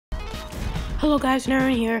Hello guys,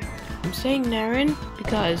 Naren here. I'm saying Naren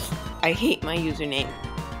because I hate my username.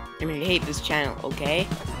 I mean, I hate this channel, okay?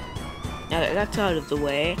 Now that that's out of the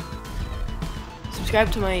way,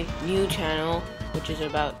 subscribe to my new channel, which is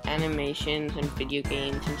about animations and video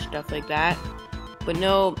games and stuff like that. But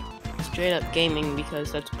no straight up gaming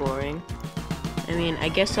because that's boring. I mean, I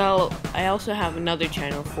guess I also have another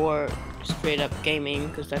channel for straight up gaming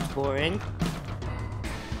because that's boring.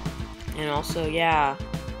 And also, yeah,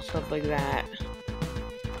 stuff like that.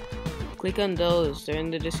 Click on those, they're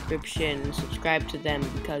in the description. Subscribe to them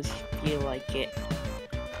because you like it.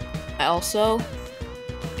 Also,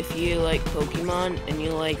 if you like Pokemon and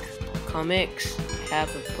you like comics, I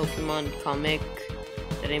have a Pokemon comic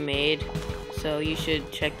that I made, so you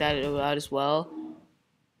should check that out as well.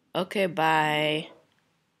 Okay, bye.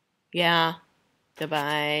 Yeah,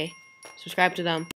 goodbye. Subscribe to them.